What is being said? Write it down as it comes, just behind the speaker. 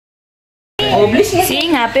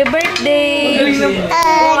Sing happy birthday.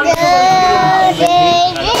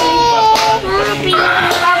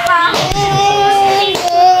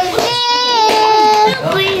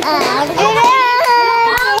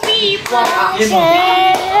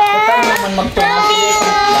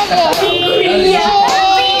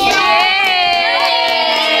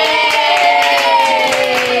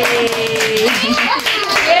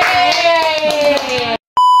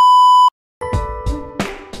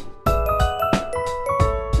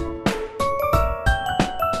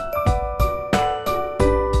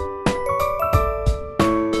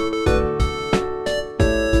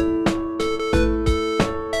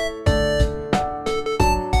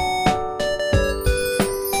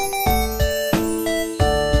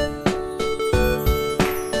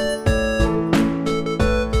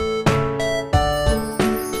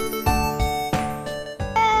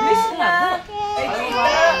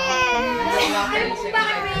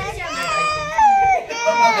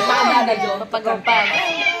 Papagupag.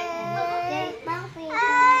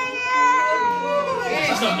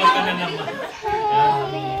 Sasama ka na naman.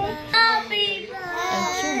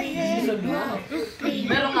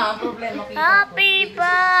 Meron nga ang problema. Happy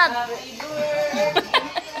Pop!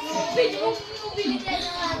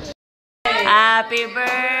 Happy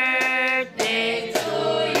birthday to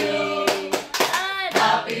you.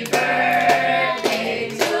 Happy birthday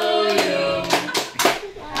to you.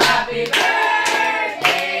 Happy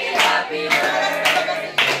birthday, happy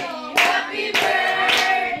birthday. Happy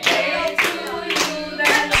birthday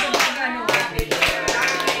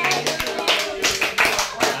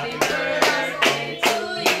to you. Happy birthday to you. Happy birthday to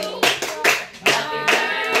you. Happy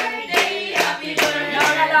birthday, happy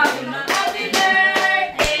birthday. Happy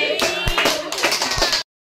birthday to you.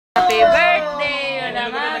 Happy birthday, Lola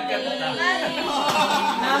Mami.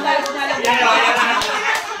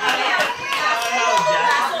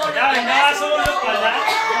 Nakasulog pala.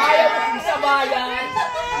 Sa bayan.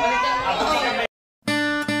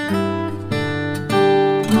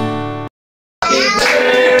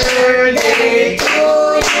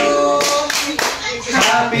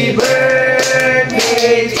 Happy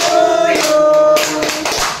birthday to you.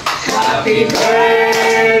 Happy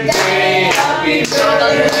birthday, happy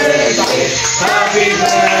birthday, happy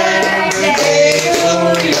birthday to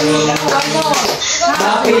you.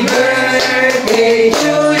 Happy birthday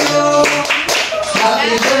to you.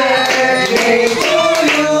 Happy birthday to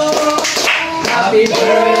you. Happy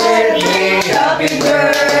birthday, happy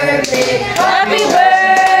birthday, Happy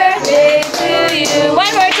birthday to you.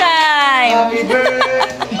 One more time. happy birthday.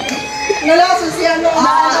 Nalaso siya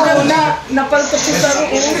napaltok siya sa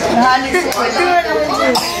roon. Nahalis siya.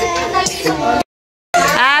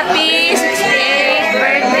 Happy 68th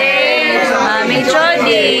birthday, Mami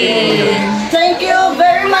Jody. Thank you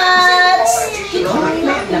very much.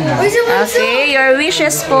 Okay, your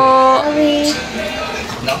wishes po.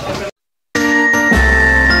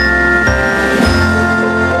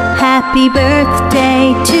 Happy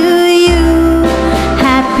birthday to you.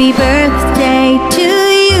 Happy birthday to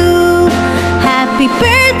you. Happy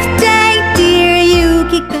birthday, dear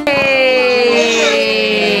Yukiko.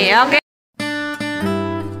 Hey, okay.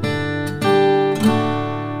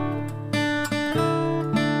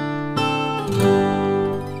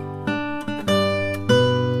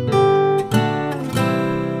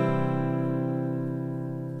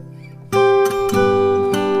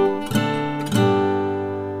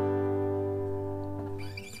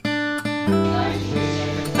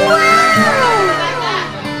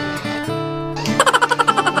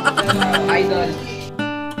 Idol.